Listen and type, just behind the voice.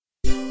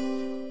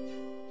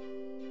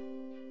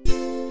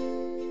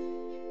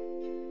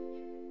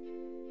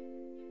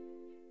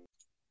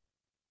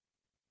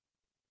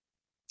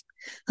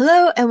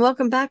Hello, and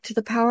welcome back to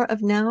The Power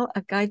of Now,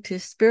 a guide to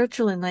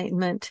spiritual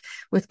enlightenment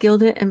with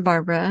Gilda and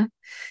Barbara.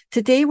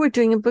 Today, we're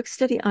doing a book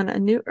study on A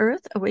New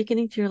Earth,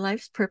 Awakening to Your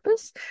Life's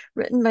Purpose,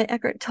 written by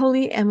Eckhart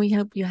Tolle, and we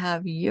hope you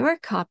have your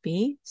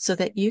copy so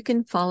that you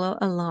can follow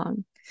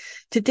along.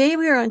 Today,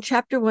 we are on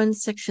Chapter 1,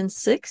 Section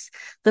 6,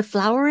 The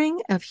Flowering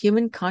of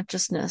Human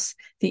Consciousness,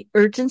 the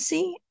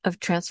Urgency of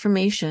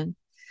Transformation.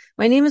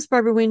 My name is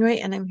Barbara Wainwright,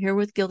 and I'm here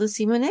with Gilda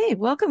Simonet.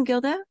 Welcome,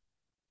 Gilda.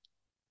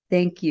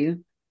 Thank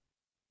you.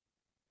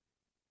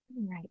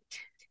 Right.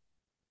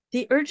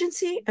 The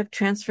urgency of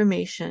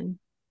transformation.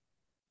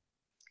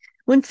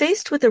 When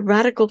faced with a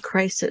radical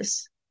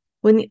crisis,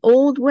 when the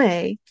old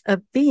way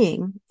of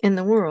being in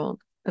the world,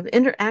 of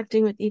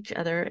interacting with each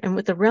other and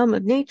with the realm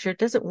of nature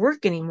doesn't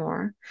work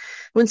anymore,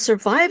 when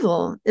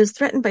survival is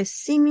threatened by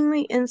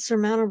seemingly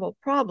insurmountable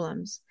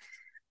problems,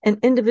 an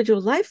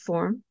individual life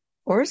form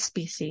or a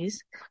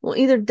species will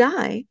either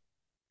die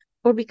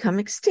or become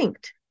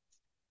extinct,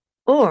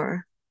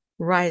 or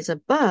rise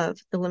above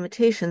the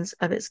limitations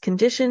of its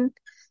condition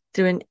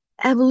through an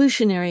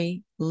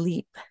evolutionary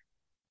leap.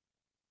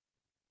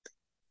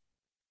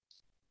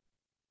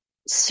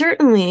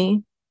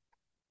 Certainly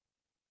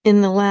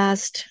in the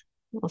last,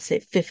 I'll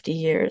say 50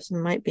 years,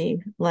 might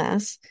be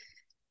less,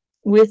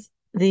 with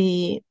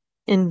the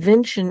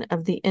invention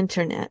of the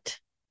internet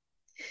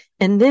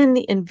and then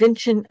the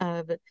invention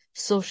of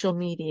social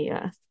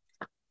media,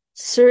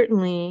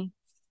 certainly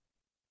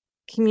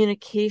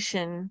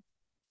communication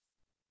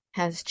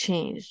has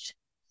changed.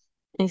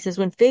 And he says,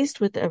 when faced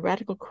with a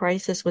radical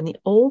crisis, when the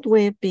old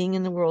way of being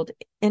in the world,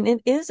 and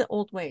it is an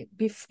old way,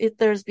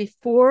 there's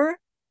before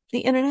the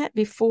internet,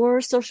 before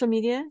social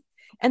media,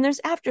 and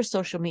there's after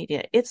social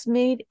media. It's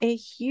made a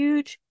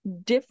huge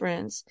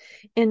difference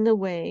in the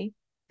way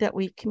that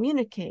we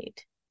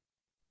communicate.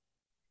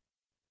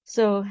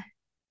 So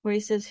where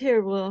he says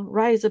here, will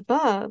rise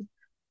above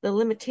the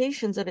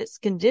limitations of its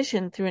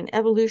condition through an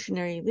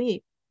evolutionary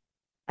leap.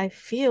 I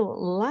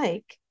feel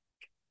like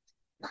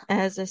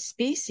as a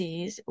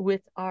species,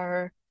 with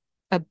our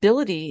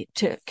ability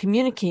to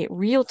communicate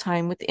real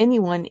time with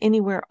anyone,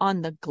 anywhere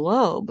on the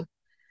globe,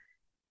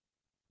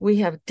 we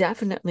have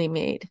definitely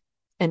made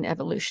an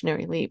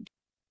evolutionary leap.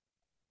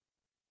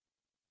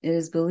 It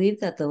is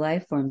believed that the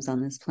life forms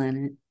on this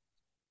planet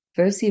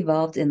first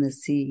evolved in the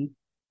sea,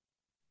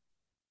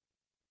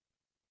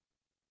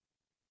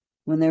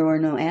 when there were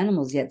no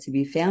animals yet to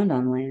be found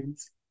on land.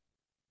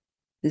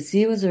 The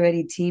sea was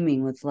already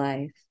teeming with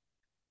life.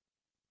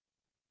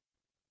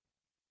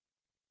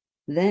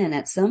 Then,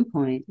 at some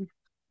point,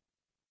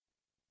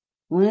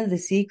 one of the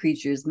sea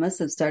creatures must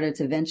have started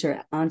to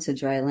venture onto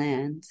dry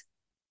land.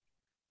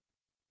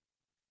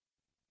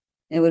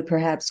 It would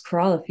perhaps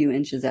crawl a few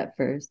inches at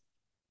first.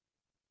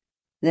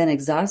 Then,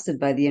 exhausted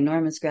by the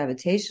enormous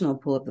gravitational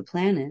pull of the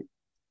planet,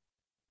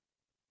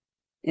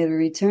 it would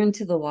return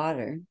to the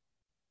water,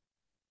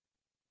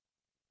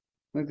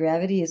 where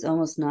gravity is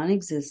almost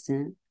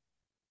non-existent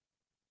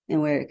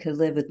and where it could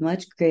live with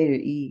much greater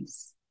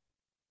ease.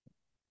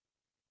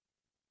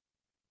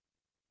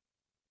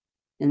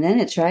 And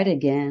then it tried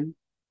again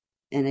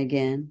and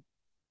again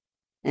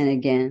and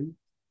again,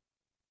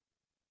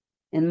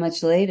 and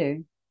much later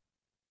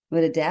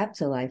would adapt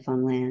to life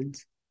on land,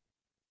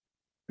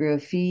 grow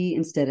feet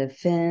instead of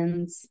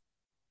fins,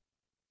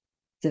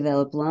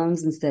 develop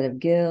lungs instead of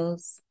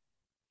gills.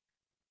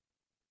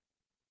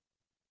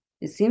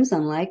 It seems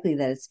unlikely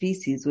that a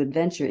species would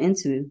venture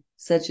into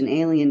such an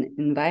alien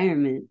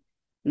environment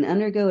and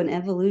undergo an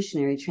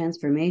evolutionary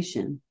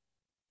transformation,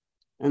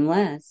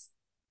 unless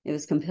it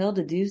was compelled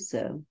to do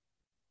so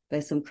by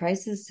some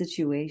crisis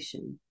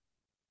situation.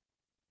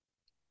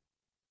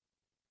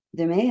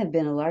 There may have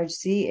been a large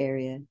sea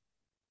area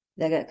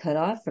that got cut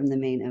off from the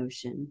main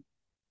ocean,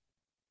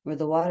 where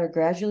the water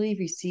gradually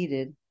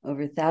receded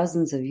over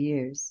thousands of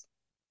years,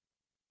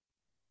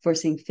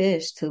 forcing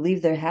fish to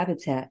leave their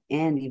habitat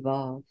and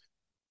evolve.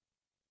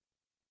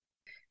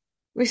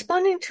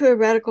 Responding to a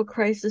radical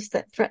crisis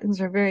that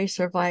threatens our very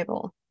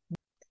survival.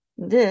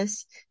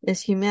 This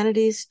is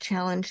humanity's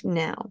challenge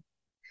now.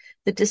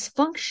 The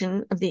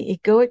dysfunction of the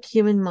egoic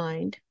human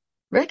mind,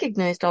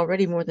 recognized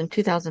already more than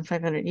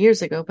 2,500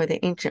 years ago by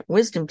the ancient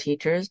wisdom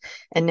teachers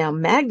and now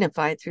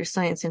magnified through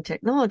science and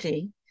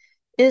technology,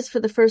 is for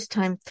the first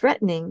time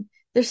threatening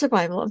the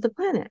survival of the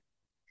planet.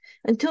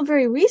 Until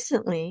very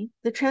recently,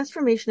 the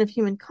transformation of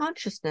human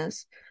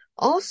consciousness,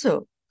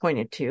 also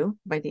pointed to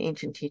by the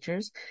ancient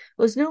teachers,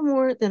 was no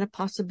more than a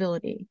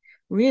possibility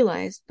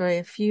realized by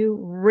a few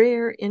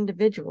rare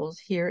individuals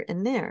here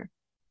and there,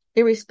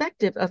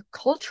 irrespective of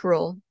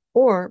cultural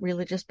or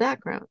religious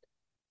background.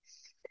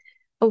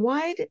 A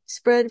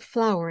widespread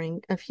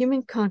flowering of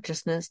human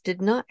consciousness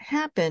did not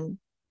happen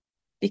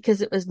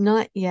because it was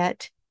not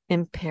yet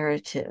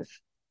imperative.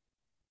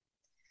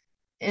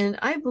 And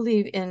I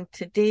believe in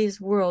today's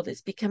world,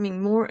 it's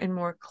becoming more and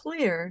more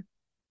clear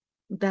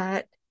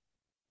that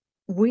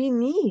we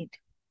need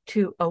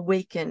to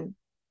awaken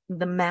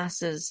the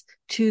masses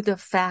to the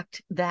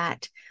fact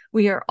that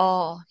we are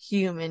all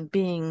human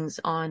beings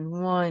on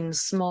one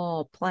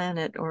small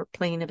planet or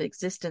plane of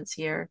existence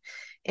here.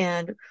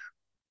 And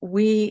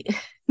we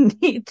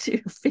need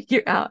to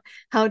figure out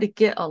how to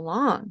get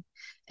along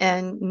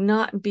and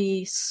not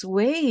be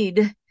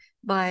swayed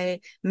by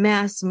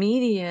mass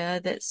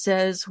media that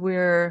says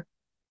we're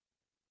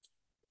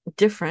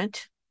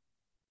different,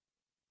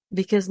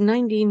 because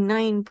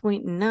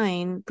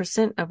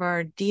 99.9% of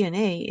our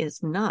DNA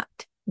is not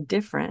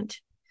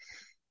different.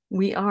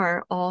 We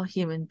are all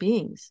human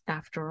beings,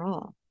 after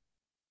all.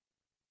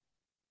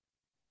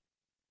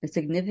 A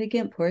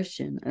significant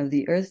portion of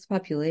the Earth's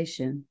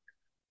population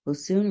will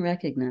soon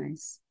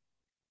recognize,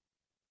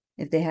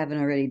 if they haven't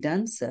already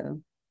done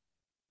so,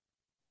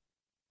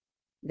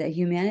 that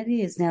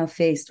humanity is now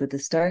faced with a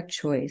stark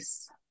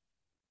choice: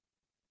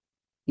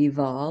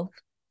 evolve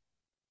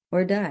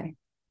or die.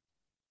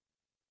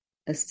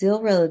 A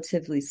still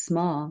relatively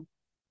small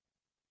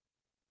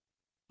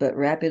but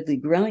rapidly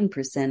growing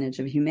percentage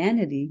of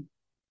humanity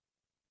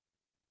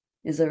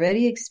is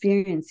already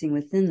experiencing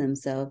within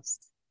themselves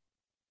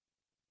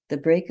the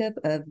breakup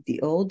of the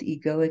old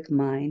egoic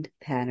mind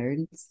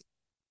patterns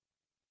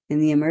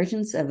and the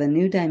emergence of a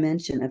new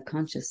dimension of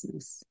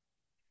consciousness.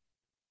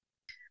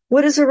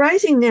 What is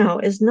arising now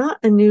is not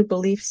a new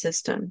belief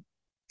system,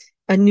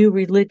 a new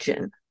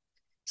religion,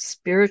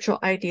 spiritual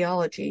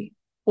ideology,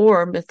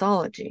 or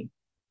mythology.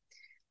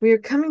 We are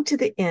coming to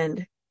the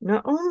end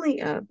not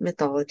only of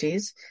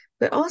mythologies,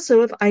 but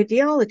also of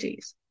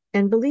ideologies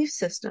and belief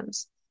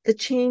systems. The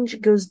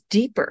change goes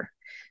deeper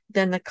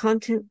than the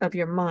content of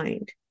your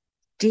mind,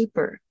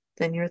 deeper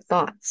than your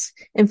thoughts.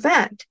 In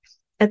fact,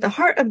 at the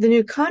heart of the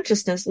new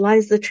consciousness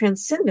lies the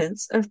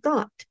transcendence of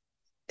thought,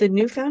 the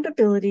newfound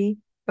ability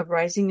of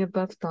rising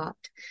above thought,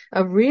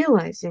 of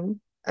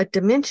realizing a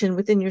dimension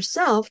within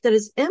yourself that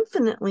is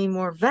infinitely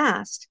more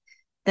vast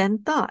than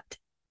thought.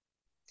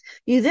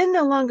 You then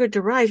no longer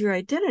derive your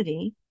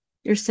identity,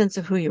 your sense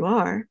of who you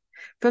are,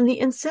 from the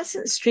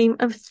incessant stream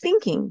of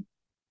thinking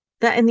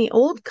that in the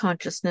old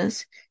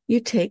consciousness you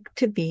take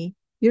to be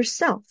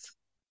yourself.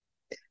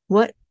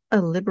 What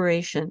a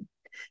liberation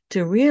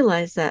to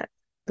realize that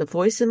the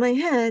voice in my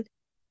head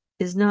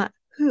is not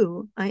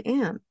who I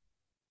am.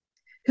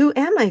 Who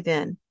am I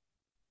then?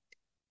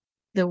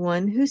 The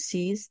one who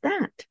sees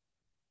that.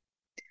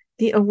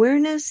 The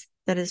awareness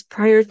that is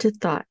prior to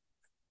thought,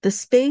 the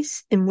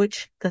space in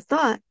which the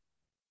thought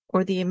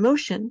or the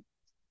emotion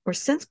or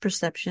sense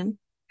perception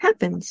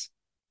happens.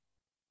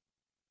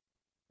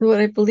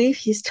 What I believe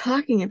he's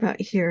talking about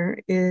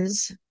here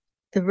is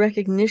the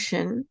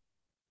recognition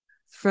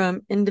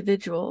from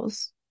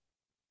individuals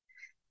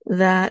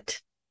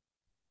that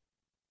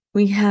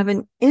we have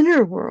an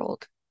inner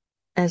world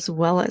as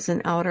well as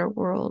an outer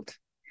world.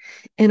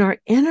 And our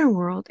inner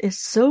world is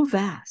so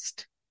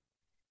vast,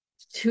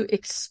 to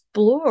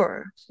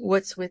explore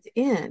what's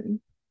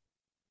within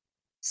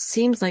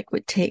seems like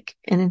would take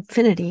an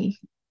infinity.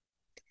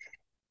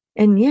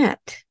 And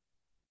yet,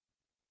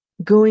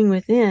 going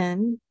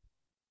within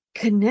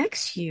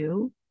connects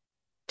you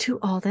to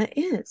all that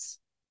is,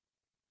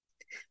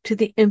 to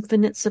the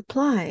infinite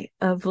supply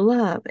of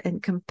love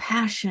and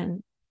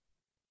compassion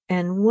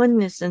and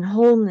oneness and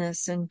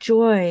wholeness and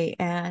joy.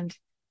 And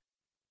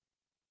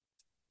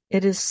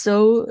it is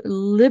so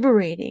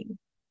liberating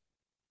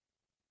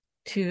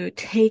to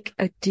take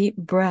a deep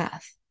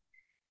breath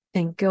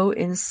and go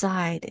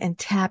inside and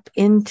tap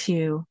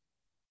into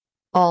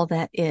all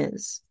that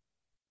is.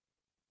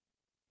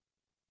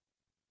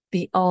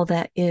 The all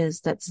that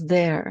is that's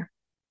there,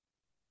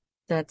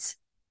 that's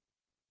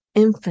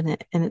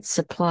infinite in its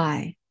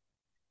supply,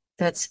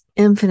 that's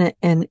infinite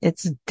in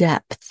its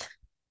depth.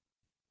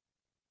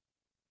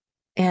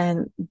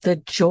 And the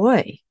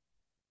joy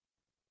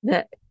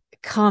that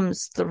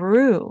comes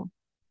through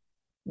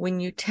when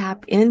you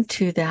tap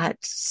into that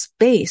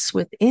space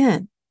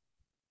within.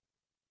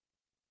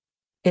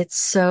 It's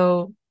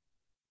so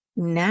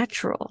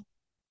natural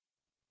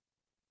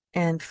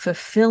and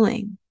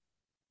fulfilling.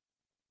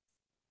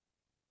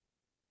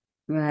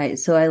 Right.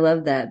 So I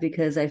love that,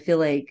 because I feel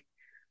like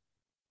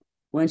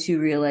once you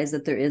realize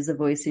that there is a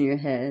voice in your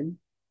head,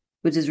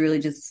 which is really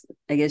just,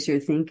 I guess, your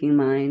thinking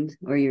mind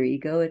or your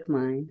egoic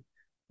mind,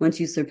 once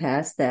you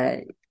surpass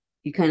that,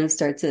 you kind of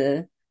start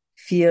to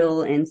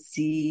feel and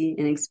see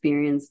and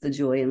experience the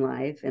joy in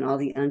life and all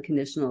the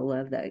unconditional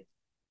love that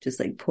just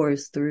like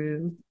pours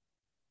through.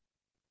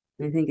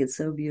 I think it's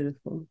so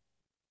beautiful.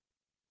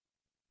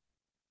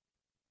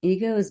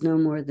 Ego is no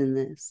more than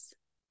this: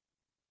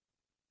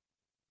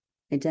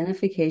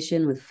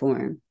 identification with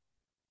form,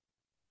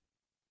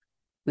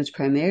 which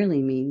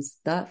primarily means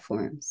thought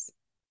forms.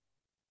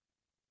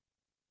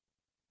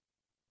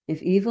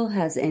 If evil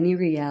has any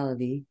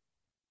reality,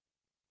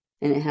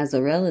 and it has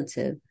a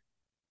relative,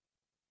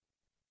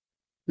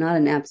 not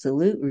an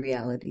absolute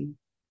reality,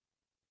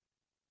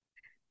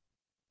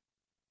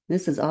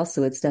 this is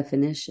also its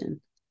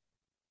definition: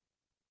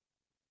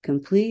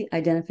 complete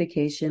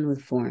identification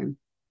with form.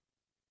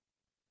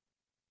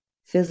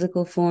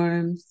 Physical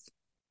forms,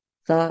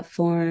 thought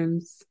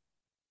forms,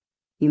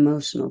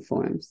 emotional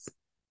forms.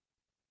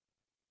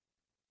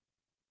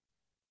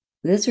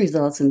 This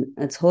results in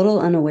a total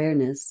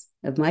unawareness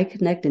of my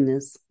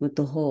connectedness with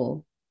the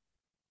whole,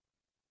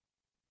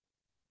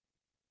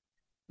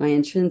 my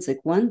intrinsic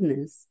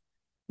oneness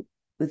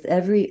with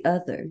every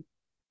other,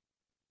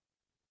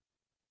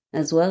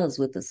 as well as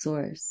with the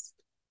source.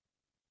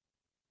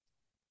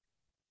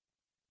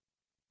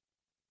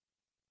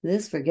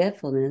 This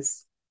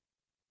forgetfulness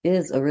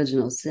is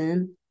original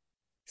sin,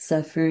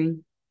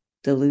 suffering,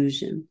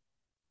 delusion.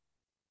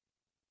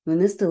 When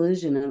this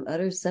delusion of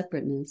utter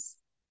separateness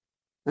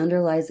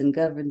underlies and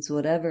governs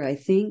whatever I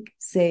think,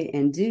 say,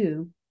 and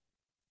do,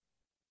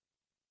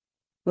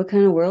 what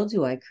kind of world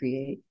do I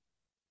create?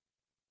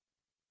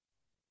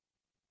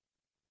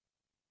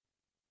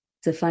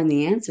 To find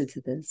the answer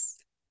to this,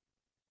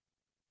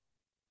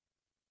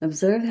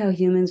 observe how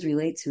humans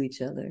relate to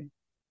each other.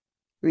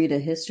 Read a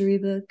history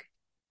book,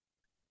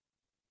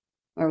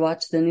 or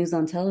watch the news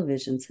on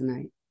television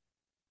tonight.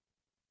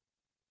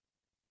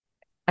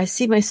 I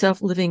see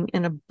myself living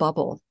in a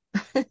bubble,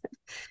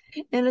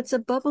 and it's a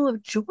bubble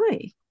of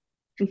joy.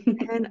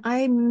 And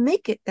I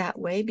make it that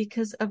way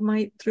because of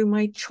through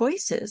my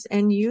choices.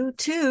 And you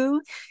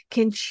too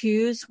can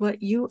choose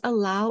what you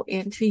allow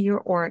into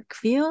your auric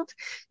field.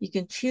 You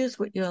can choose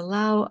what you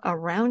allow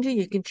around you.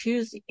 You can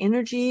choose the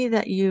energy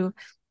that you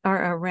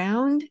are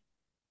around.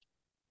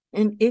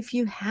 And if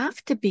you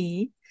have to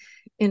be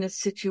in a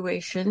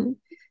situation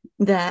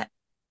that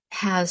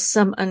has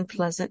some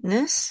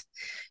unpleasantness,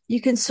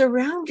 you can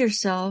surround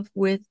yourself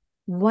with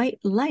white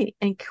light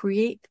and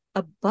create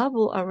a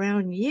bubble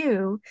around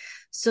you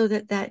so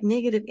that that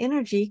negative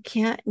energy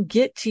can't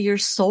get to your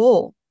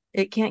soul.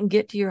 It can't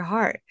get to your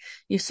heart.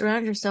 You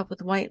surround yourself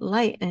with white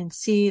light and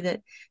see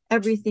that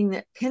everything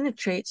that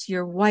penetrates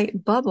your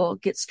white bubble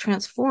gets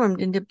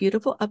transformed into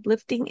beautiful,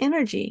 uplifting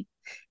energy.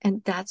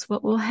 And that's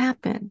what will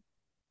happen.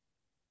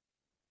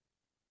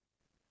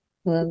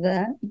 Love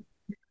that.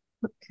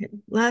 Okay,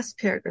 last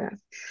paragraph.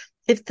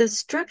 If the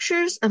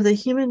structures of the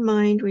human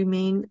mind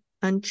remain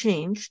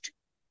unchanged,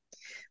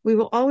 we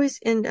will always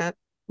end up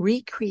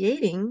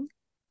recreating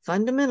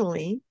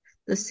fundamentally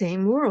the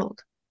same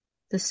world,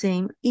 the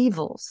same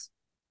evils,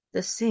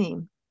 the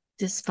same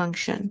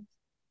dysfunction.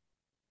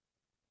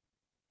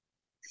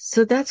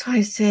 So that's why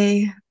I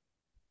say,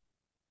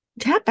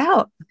 tap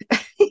out.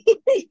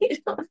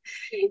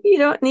 you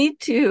don't need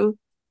to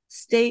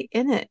stay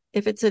in it.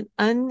 If it's an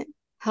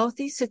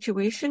unhealthy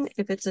situation,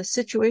 if it's a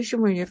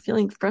situation where you're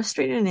feeling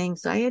frustrated and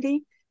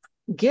anxiety,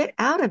 get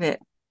out of it.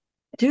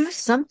 Do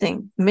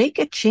something, make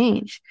a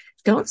change.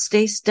 Don't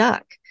stay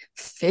stuck.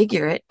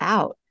 Figure it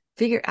out.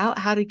 Figure out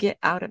how to get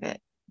out of it.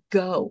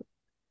 Go,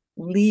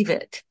 leave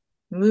it,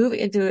 move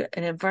into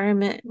an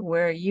environment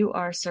where you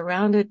are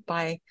surrounded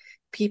by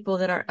people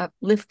that are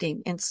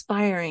uplifting,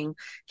 inspiring,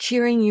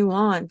 cheering you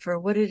on for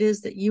what it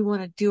is that you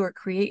want to do or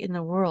create in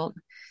the world.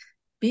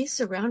 Be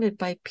surrounded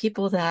by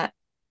people that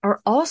are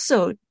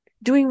also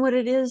doing what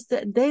it is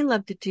that they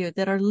love to do,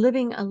 that are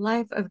living a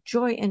life of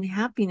joy and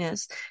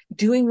happiness,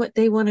 doing what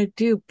they want to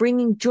do,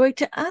 bringing joy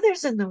to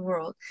others in the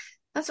world.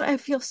 That's why I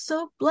feel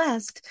so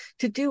blessed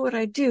to do what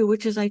I do,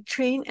 which is I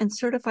train and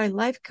certify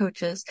life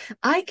coaches.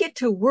 I get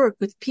to work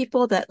with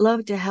people that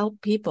love to help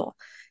people.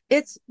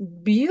 It's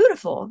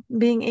beautiful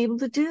being able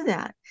to do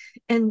that.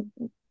 And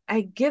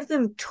I give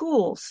them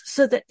tools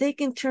so that they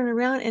can turn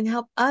around and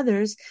help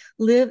others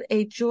live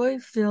a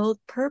joy-filled,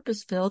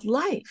 purpose-filled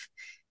life.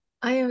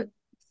 I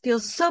feel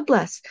so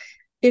blessed.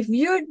 If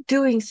you're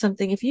doing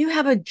something, if you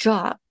have a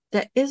job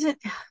that isn't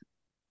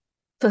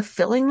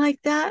fulfilling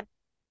like that,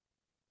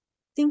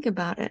 think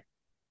about it.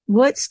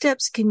 What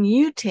steps can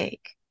you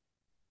take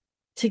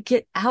to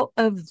get out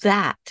of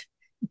that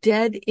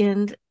dead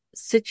end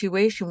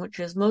situation, which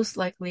is most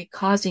likely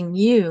causing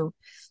you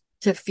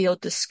to feel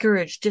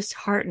discouraged,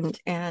 disheartened,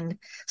 and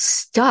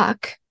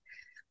stuck?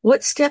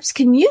 What steps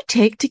can you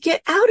take to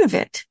get out of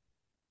it?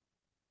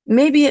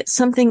 Maybe it's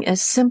something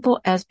as simple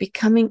as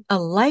becoming a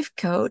life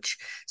coach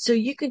so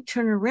you can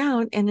turn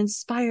around and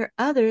inspire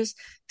others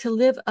to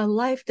live a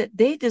life that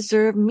they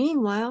deserve.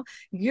 Meanwhile,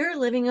 you're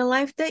living a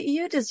life that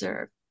you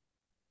deserve.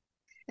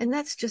 And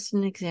that's just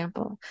an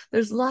example.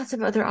 There's lots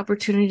of other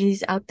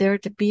opportunities out there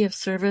to be of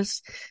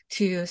service,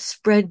 to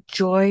spread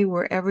joy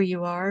wherever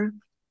you are.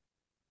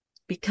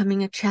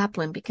 Becoming a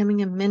chaplain,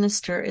 becoming a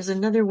minister is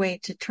another way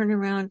to turn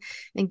around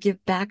and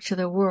give back to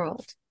the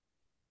world.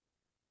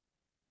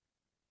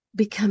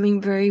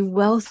 Becoming very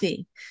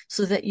wealthy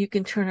so that you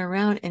can turn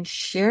around and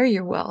share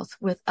your wealth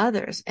with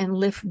others and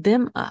lift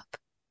them up.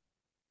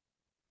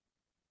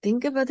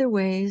 Think of other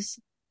ways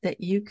that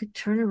you could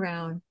turn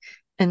around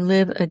and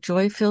live a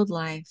joy-filled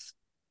life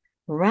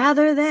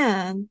rather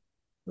than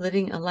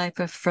living a life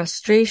of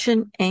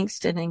frustration,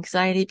 angst, and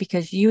anxiety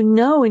because you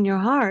know in your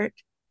heart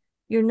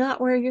you're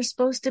not where you're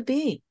supposed to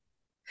be.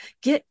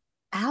 Get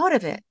out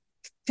of it.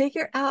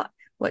 Figure out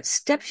what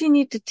steps you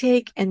need to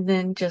take and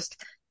then just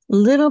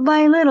little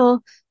by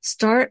little,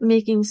 start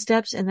making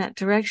steps in that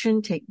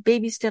direction. Take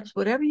baby steps,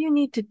 whatever you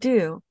need to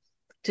do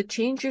to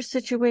change your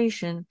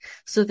situation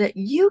so that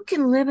you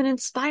can live an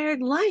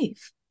inspired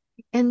life.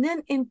 And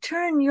then in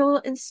turn, you'll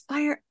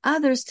inspire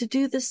others to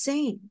do the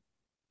same.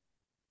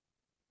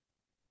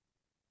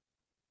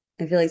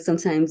 I feel like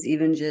sometimes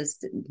even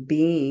just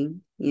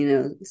being,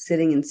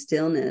 sitting in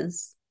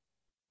stillness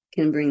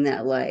can bring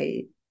that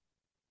light.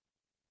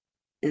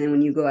 And then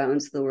when you go out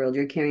into the world,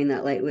 you're carrying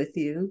that light with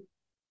you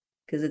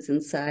because it's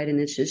inside and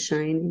it's just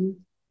shining.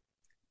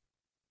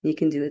 You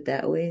can do it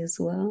that way as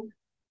well.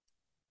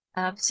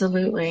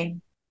 Absolutely.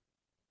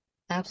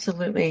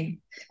 Absolutely.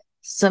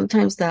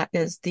 Sometimes that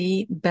is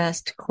the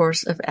best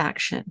course of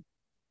action.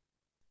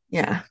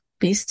 Yeah.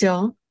 Be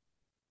still,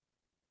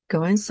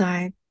 go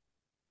inside,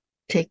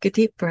 take a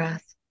deep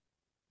breath,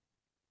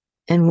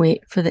 and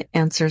wait for the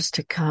answers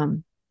to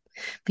come.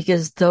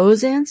 Because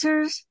those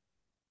answers,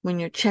 when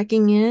you're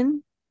checking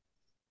in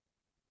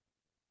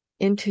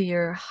into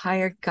your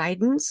higher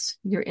guidance,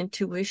 your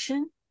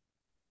intuition,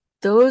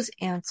 those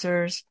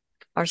answers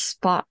are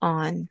spot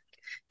on.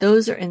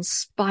 Those are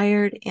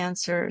inspired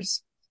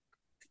answers.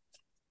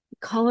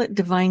 Call it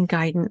divine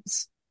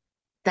guidance.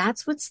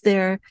 That's what's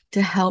there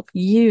to help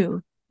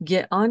you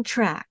get on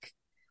track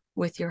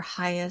with your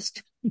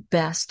highest,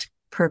 best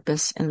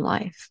purpose in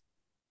life.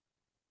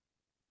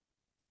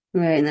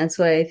 Right. And that's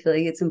why I feel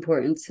like it's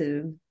important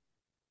to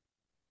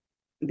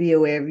be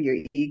aware of your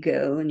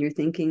ego and your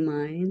thinking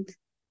mind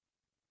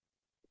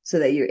so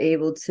that you're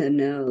able to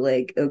know,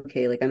 like,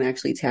 okay, like I'm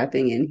actually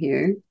tapping in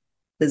here.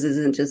 This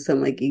isn't just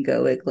some like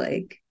egoic,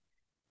 like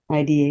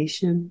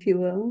ideation, if you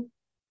will.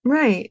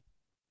 Right.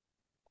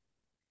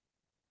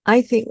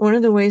 I think one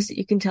of the ways that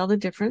you can tell the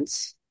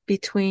difference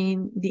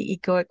between the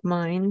egoic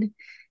mind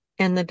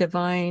and the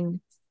divine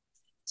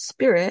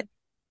spirit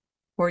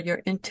or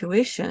your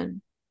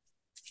intuition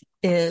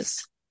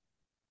is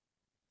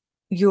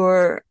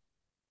your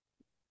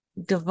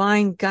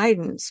divine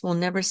guidance will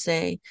never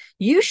say,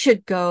 you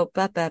should go,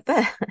 bah, bah,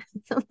 bah.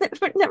 It'll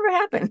never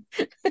happen.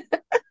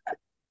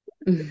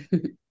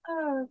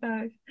 Oh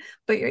gosh.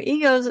 But your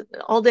ego's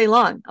all day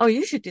long. Oh,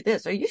 you should do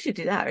this, or you should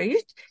do that, or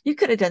you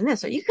could have done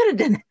this, or you could have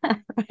done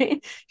that,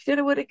 right?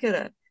 Shoulda, woulda,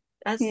 coulda.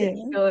 That's the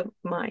Yeah. ego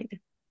mind.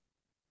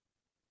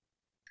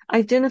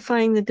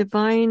 Identifying the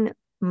divine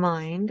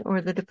mind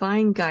or the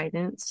divine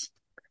guidance.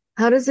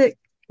 How does it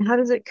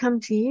come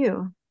to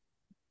you?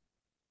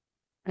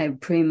 I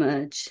pretty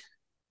much,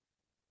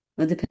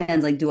 it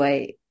depends.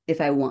 Like, if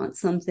I want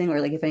something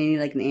or like if I need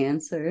like an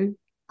answer,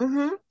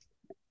 Mm-hmm.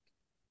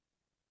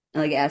 I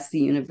like ask the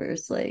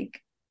universe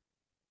like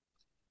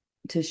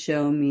to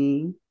show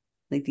me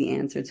like the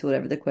answer to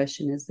whatever the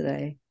question is that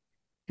I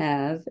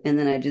have. And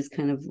then I just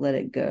kind of let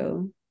it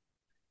go.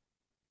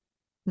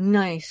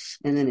 Nice.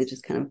 And then it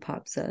just kind of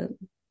pops up.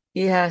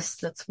 Yes,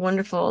 that's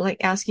wonderful.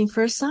 Like asking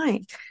for a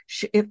sign.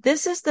 If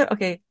this is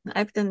okay,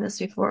 I've done this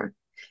before.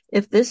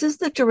 If this is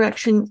the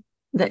direction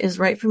that is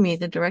right for me,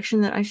 the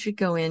direction that I should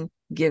go in,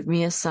 give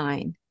me a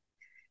sign.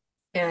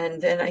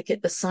 And then I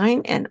get the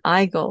sign and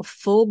I go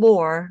full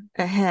bore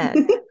ahead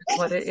with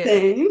what it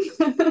is.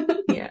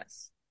 Same.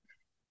 Yes.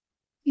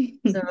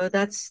 So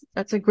that's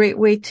a great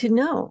way to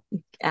know.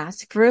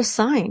 Ask for a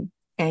sign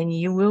and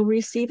you will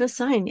receive a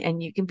sign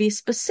and you can be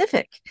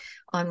specific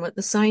on what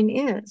the sign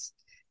is.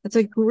 That's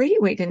a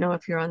great way to know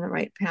if you're on the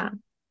right path.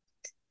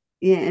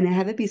 Yeah, and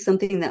have it be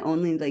something that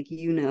only like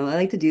I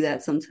like to do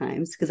that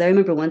sometimes because I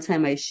remember one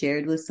time I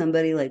shared with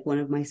somebody like one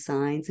of my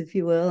signs, if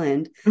you will,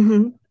 and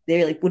Mm-hmm.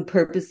 they like would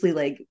purposely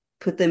like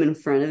put them in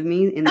front of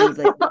me and they would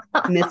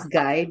like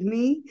misguide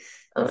me.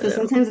 Oh So no.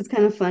 sometimes it's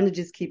kind of fun to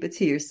just keep it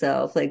to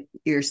yourself, like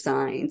your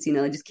signs,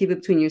 just keep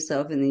it between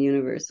yourself and the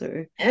universe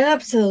or,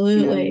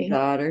 Absolutely.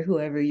 God or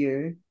whoever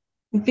you're.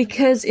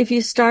 Because if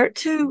you start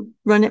to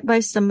run it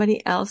by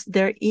somebody else,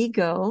 their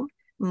ego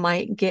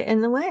might get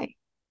in the way.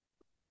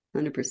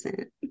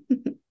 100%.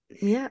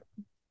 Yeah.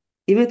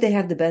 Even if they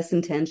have the best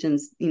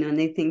intentions, and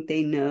they think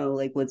they know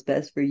like what's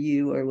best for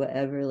you or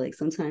whatever, like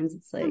sometimes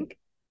it's like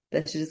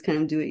best to just kind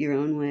of do it your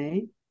own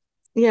way.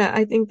 Yeah,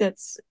 I think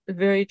that's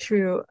very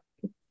true.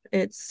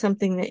 It's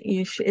something that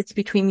it's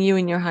between you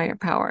and your higher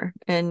power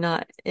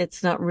and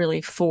it's not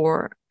really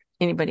for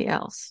anybody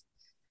else.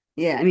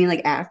 Yeah, I mean,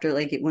 like after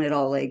like when it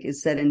all like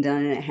is said and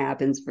done and it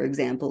happens, for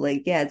example,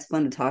 like yeah, it's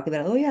fun to talk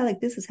about. Oh yeah, like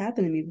this has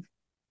happened to me.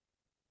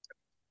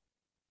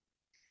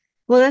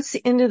 Well, that's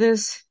the end of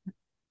this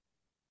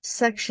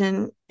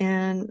section.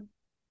 And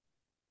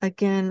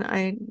again,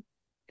 I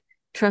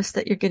trust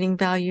that you're getting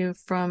value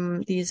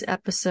from these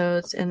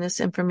episodes and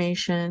this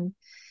information.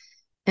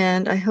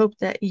 And I hope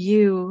that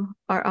you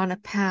are on a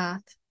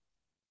path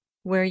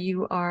where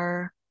you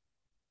are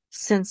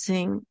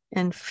sensing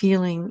and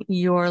feeling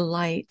your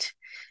light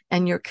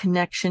and your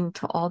connection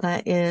to all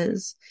that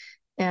is.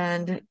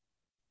 And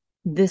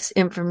this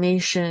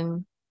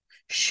information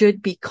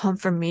should be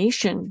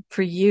confirmation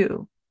for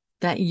you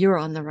that you're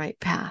on the right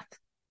path.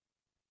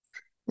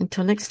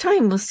 Until next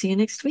time, we'll see you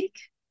next week.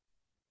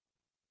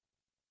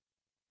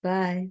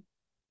 Bye.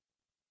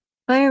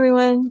 Bye,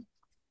 everyone.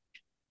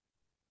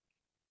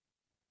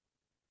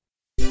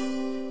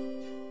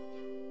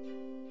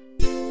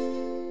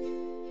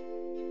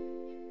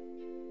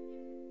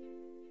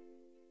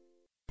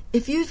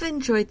 If you've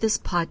enjoyed this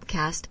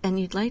podcast and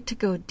you'd like to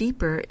go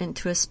deeper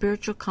into a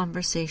spiritual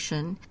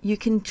conversation, you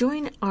can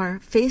join our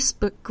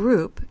Facebook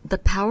group, The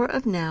Power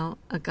of Now,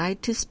 A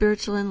Guide to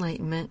Spiritual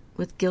Enlightenment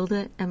with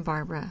Gilda and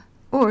Barbara.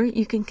 Or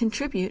you can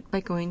contribute by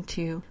going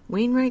to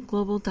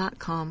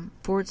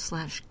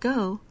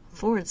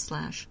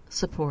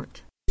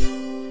wainwrightglobal.com/go/support.